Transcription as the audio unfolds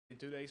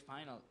today's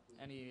final,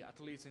 any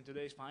athletes in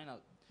today's final.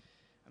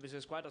 And this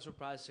is quite a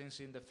surprise, since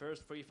in the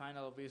first three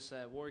final of this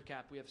World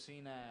Cup we have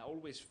seen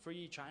always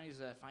three Chinese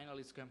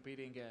finalists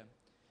competing,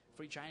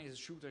 three Chinese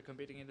shooters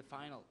competing in the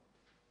final.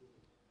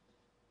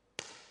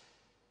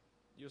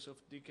 Yusuf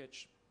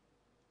Dikic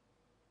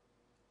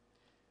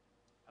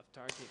of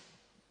Turkey.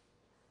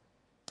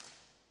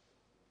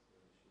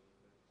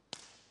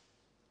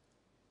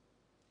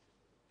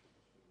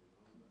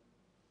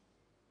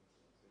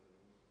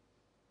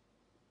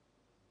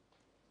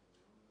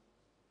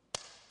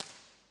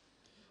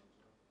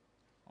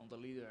 On the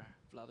leader,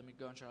 Vladimir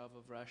Goncharov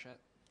of Russia.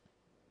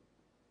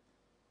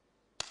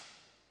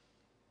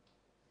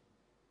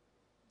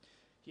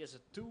 He has a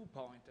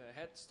 2-point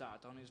head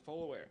start on his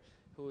follower,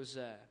 who is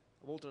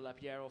Walter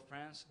Lapierre of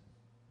France.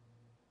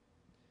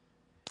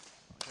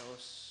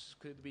 Goncharov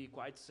could be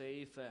quite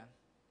safe,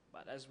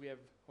 but as we have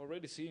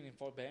already seen in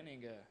Fort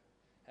Benning,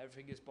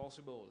 everything is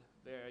possible.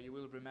 There you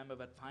will remember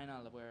that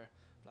final where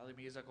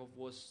Vladimir Isakov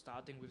was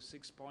starting with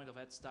 6 points of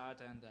head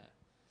start and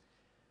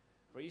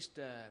risked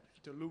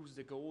to lose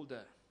the gold,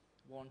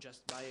 won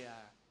just by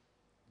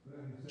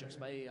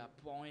a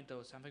point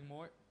or something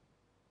more.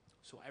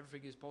 So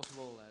everything is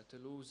possible to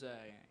lose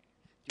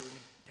during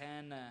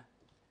 10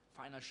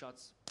 final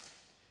shots.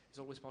 It's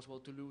always possible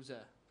to lose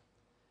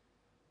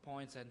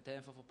points and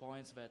tenth of a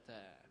points, but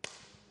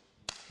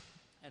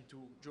and to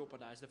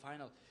jeopardize the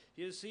final.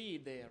 Here you see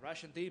the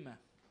Russian team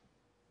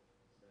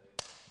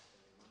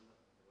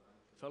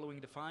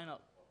following the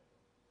final.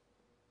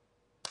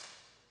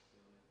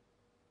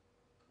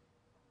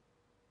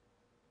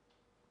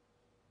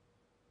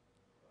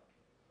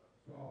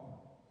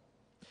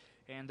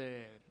 And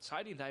the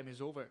sighting time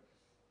is over.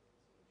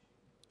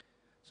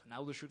 So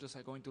now the shooters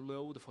are going to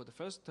load for the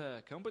first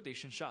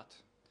competition shot.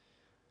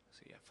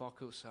 So yeah,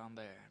 focus on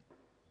the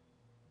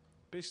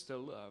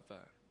pistol of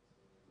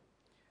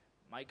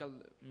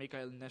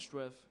Mikhail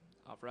Nesterev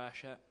of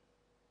Russia,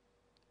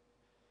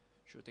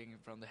 shooting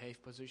from the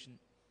half position,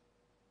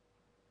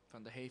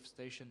 from the half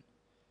station.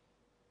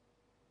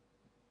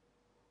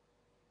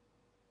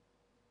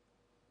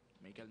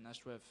 Mikhail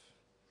Nesterev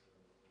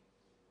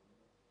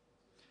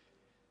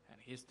and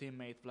his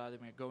teammate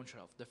Vladimir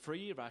Goncharov, the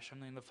three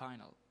Russian in the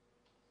final.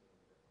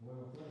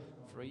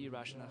 Three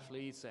Russian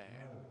athletes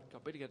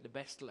competing at the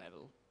best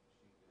level.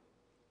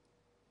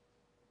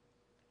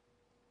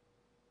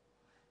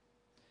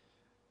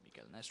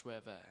 Mikhail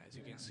Nesterev, as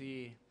you can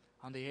see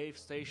on the half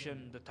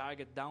station, the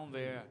target down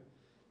there,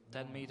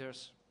 10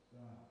 meters.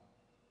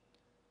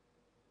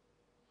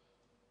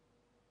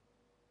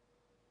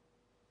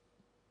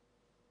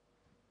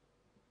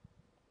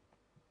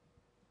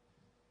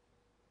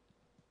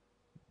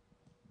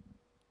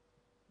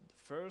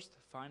 First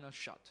final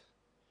shot.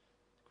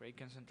 Great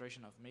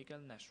concentration of Mikhail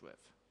Nesterev,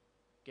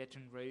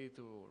 getting ready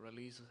to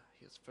release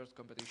his first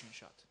competition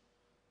shot.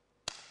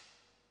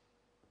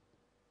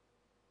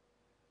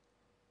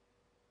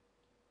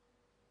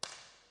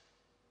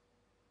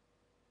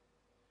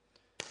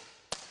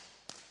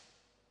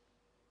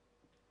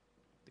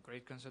 The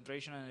great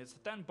concentration, and it's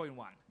a 10.1.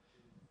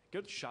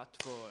 Good shot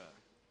for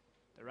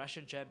the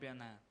Russian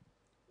champion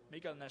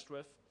Mikhail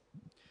Nesterev.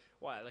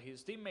 While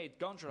his teammate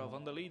Goncharov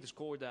on the lead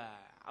scored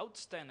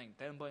outstanding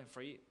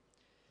 10.3,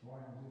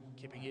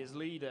 keeping his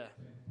lead.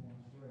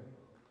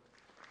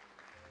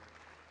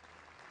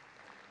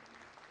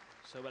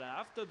 So, but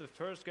after the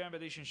first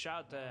competition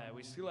shot,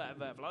 we still have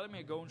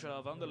Vladimir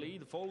Goncharov on the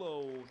lead,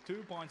 followed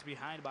 2 points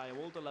behind by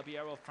Walter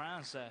Lapierre of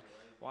France,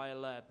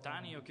 while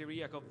Tanio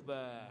Kiriakov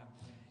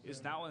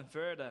is now in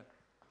third. A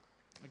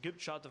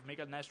good shot of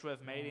Mikhail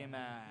Nesterev made him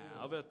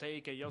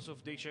overtake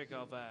Yusuf Dikic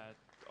of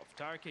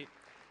Turkey.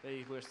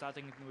 They were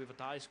starting with a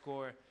tie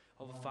score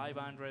of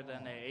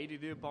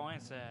 582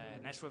 points.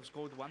 Nesterev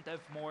scored 1/10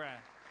 more,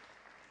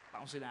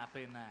 bouncing up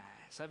in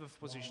 7th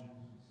position.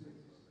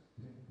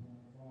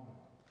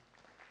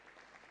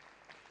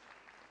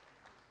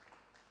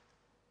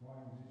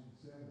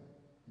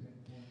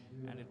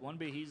 And it won't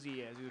be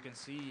easy, as you can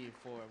see,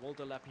 for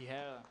Walter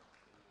Lapierre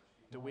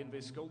to win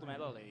this gold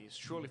medal. He's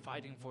surely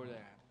fighting for the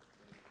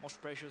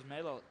most precious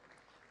medal,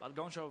 but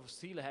Goncharov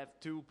still have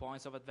 2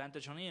 points of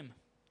advantage on him.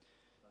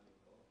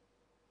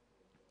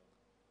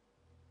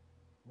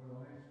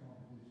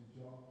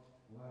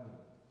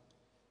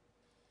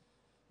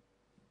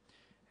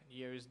 And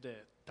here is the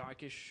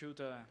Turkish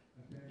shooter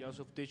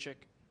Yusuf Dikic,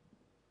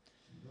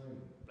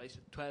 placed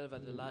 12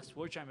 at the last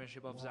World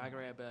Championship of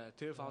Zagreb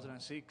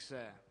 2006,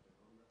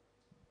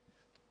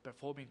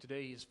 performing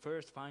today his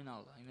first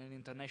final in an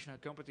international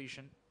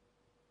competition.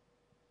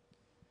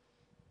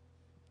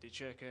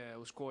 Dikic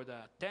who scored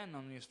 10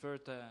 on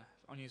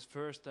his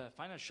first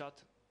final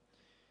shot,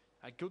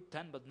 a good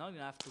 10, but not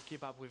enough to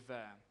keep up with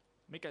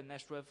Mikhail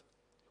Nesterev,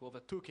 who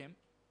overtook him.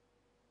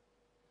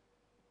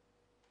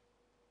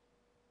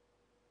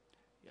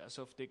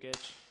 Yusuf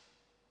Dikic.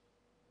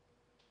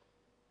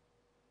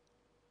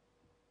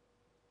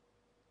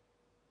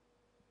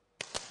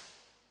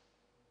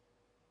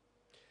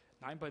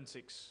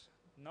 .9.6,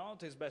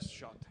 not his best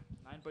shot.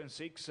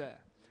 9.6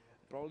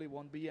 probably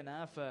won't be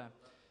enough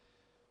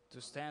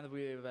to stand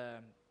with,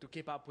 to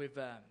keep up with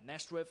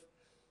Nestrev.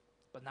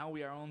 But now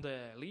we are on the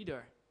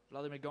leader.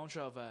 Vladimir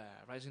Gonchar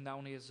rising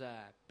down his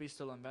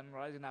pistol and then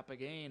rising up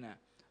again,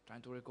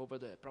 trying to recover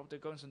the proper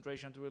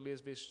concentration to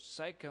release this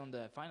second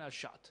final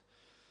shot.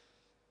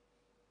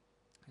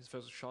 His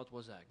first shot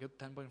was a good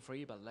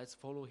 10.3, but let's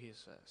follow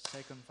his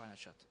second final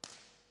shot.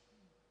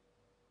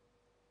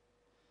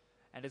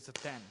 And it's a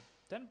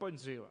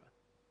 10.0.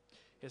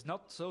 He's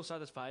not so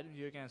satisfied.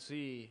 You can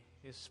see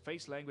his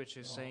face language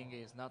is saying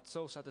he's not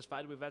so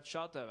satisfied with that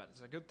shot, but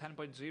it's a good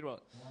 10.0.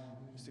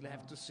 We still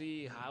have to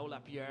see how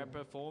Lapierre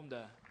performed.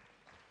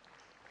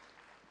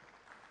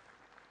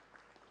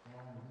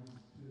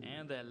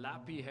 And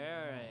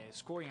Lapierre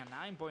scoring a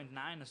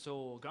 9.9,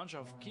 so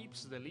Gonchar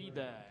keeps the lead,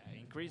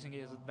 increasing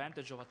his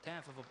advantage of a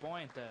tenth of a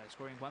point,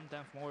 scoring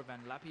 1/10 more than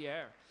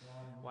Lapierre.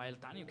 While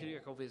Daniel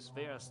Kiriakov is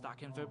there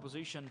stuck in third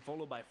position,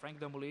 followed by Frank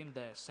Dumoulin,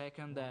 the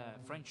second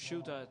French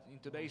shooter in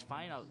today's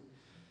final,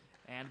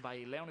 and by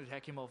Leonid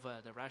Hekimov,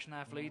 the Russian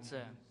athletes.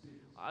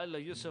 While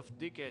Yusuf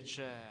Dikic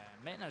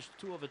managed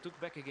to overtook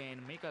back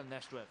again Mikhail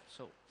Nestrev,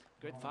 so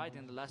great fight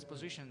in the last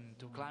position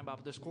to climb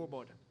up the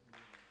scoreboard.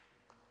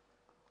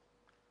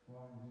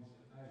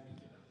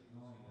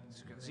 As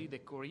you can see, the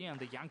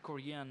young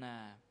Korean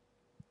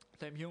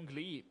Tae-myung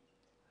Lee,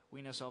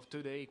 winners of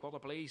today quarter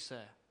place,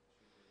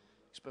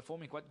 is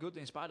performing quite good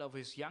in spite of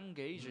his young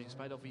age, in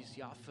spite of his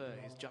youth.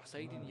 He's just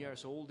 18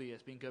 years old. He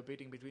has been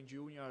competing between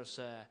juniors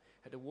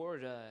at the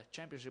World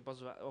Championship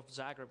of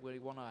Zagreb, where he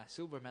won a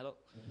silver medal.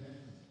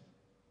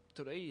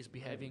 Today he's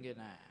behaving in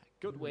a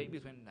good way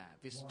between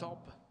these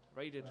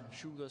top-rated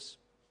shooters.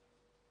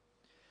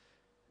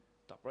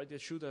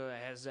 Top-rated shooter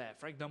has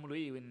Frank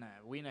Dumoulin,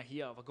 winner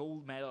here of a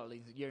gold medal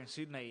here in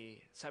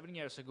Sydney 7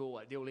 years ago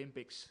at the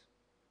Olympics.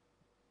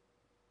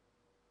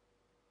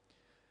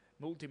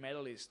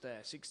 Multi-medalist,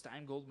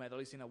 6-time gold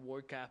medalist in a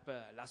World Cup,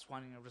 last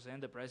one in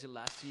represented Brazil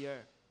last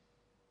year.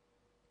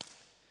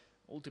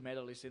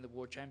 Multi-medalist in the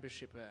World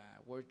Championship,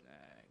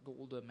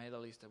 gold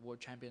medalist, World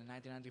Champion in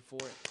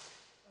 1994.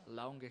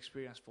 Long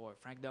experience for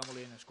Frank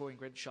Dumoulin, scoring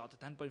great shot, a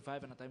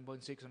 10.5 and a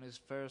 10.6 on his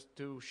first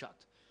two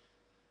shots.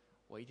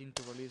 Waiting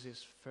to release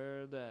his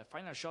third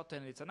final shot,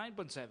 and it's a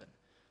 9.7.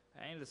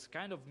 And it's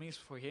kind of missed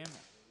for him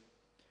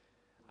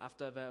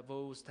after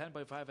those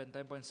 10.5 and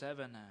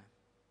 10.7.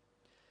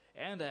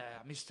 And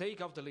a mistake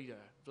of the leader.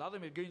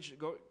 Vladimir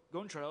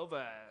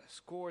Goncharov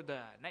scored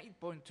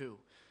 8.2.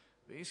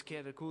 This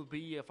could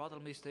be a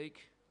fatal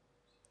mistake.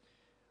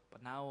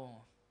 But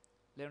now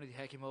Leonid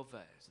Hekimov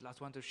is the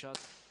last one to shot.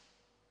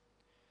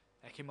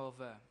 Hekimov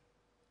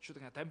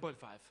shooting a 10.5.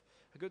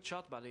 A good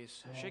shot, but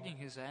he's shaking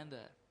his hand.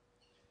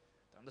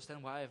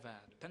 Understand why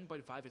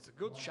 10.5 is a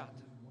good shot.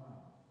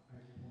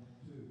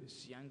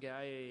 This young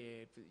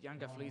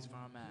athlete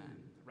from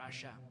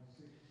Russia,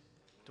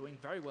 doing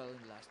very well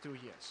in the last 2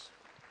 years.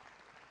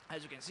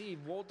 As you can see,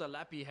 Walter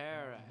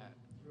Lapierre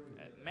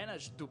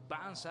managed to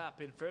bounce up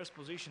in first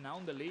position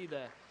on the lead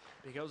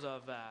because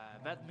of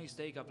that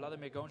mistake of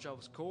Vladimir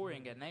Gonchar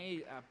scoring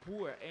a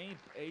poor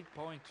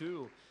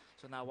 8.2.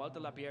 So now Walter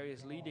Lapierre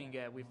is leading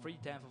with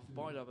 3/10 of a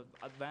point of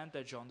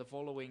advantage on the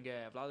following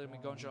Vladimir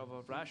Gonchar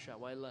of Russia,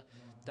 while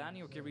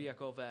Daniel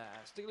Kiriakov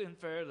still in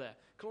third,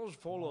 close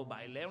followed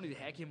by Leonid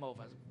Hekimov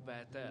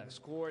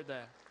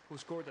who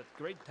scored a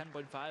great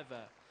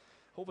 10.5,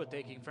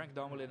 overtaking Frank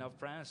Dumoulin of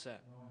France.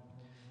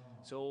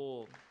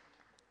 So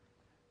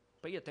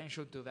pay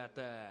attention to that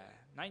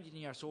 19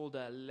 years old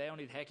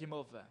Leonid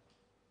Hekimov.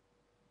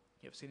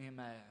 You've seen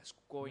him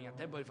scoring a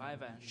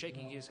 10.5 and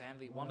shaking his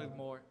hand. He wanted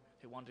more.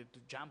 He wanted to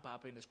jump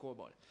up in the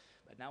scoreboard.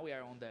 But now we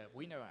are on the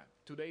winner,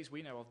 today's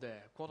winner of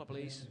the quarter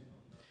place,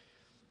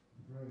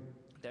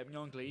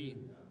 Tae-myung Lee.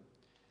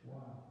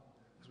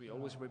 As we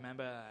always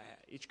remember,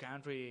 each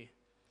country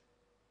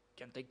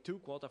can take 2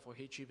 quarters for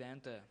each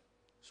event.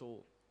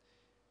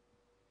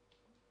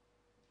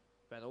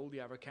 But all the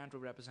other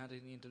countries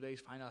represented in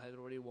today's final had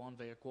already won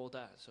their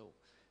quota. So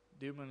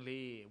Tae-myung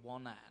Lee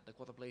won the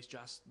quarter place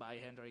just by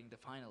entering the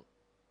final.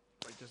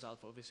 Great result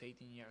for this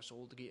 18 years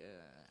old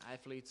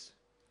athletes.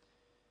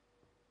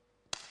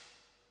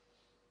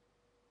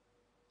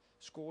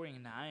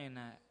 Scoring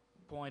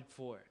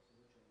 9.4.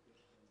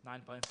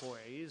 9.4.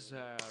 He's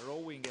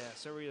rowing a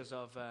series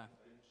of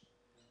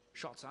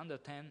shots under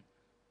 10.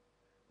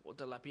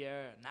 Walter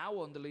Lapierre now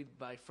on the lead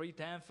by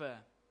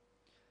 3/10.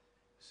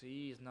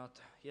 See,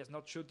 he has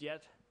not shot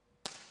yet.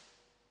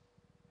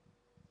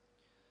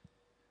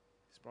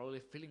 He's probably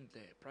feeling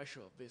the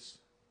pressure of this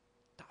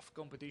tough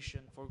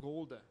competition for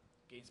gold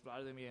against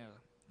Vladimir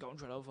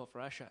Goncharov of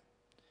Russia.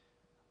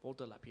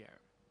 Walter Lapierre.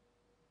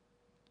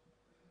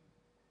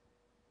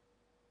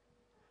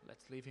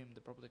 Let's leave him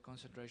the proper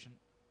concentration.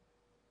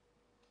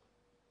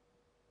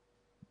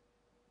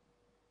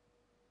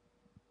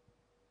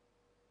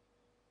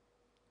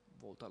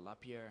 Walter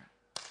Lapierre